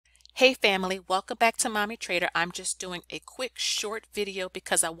Hey family, welcome back to Mommy Trader. I'm just doing a quick short video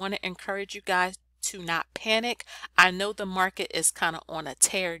because I want to encourage you guys to not panic. I know the market is kind of on a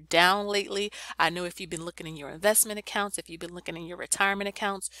tear down lately. I know if you've been looking in your investment accounts, if you've been looking in your retirement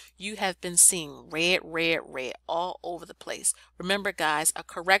accounts, you have been seeing red, red, red all over the place. Remember guys, a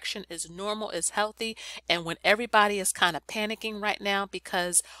correction is normal, is healthy, and when everybody is kind of panicking right now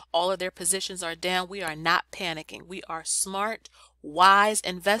because all of their positions are down, we are not panicking. We are smart, wise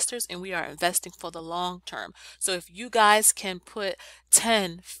investors, and we are investing for the long term. So if you guys can put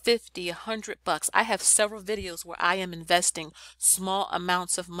 10, 50, 100 bucks, I have several videos where I am investing small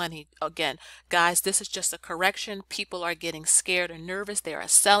amounts of money. Again, guys, this is just a correction. People are getting scared and nervous. They are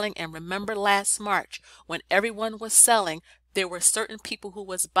selling. And remember last March when everyone was selling, there were certain people who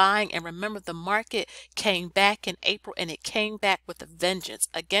was buying, and remember the market came back in April and it came back with a vengeance.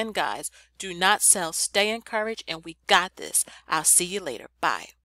 Again, guys, do not sell. Stay encouraged, and we got this. I'll see you later. Bye.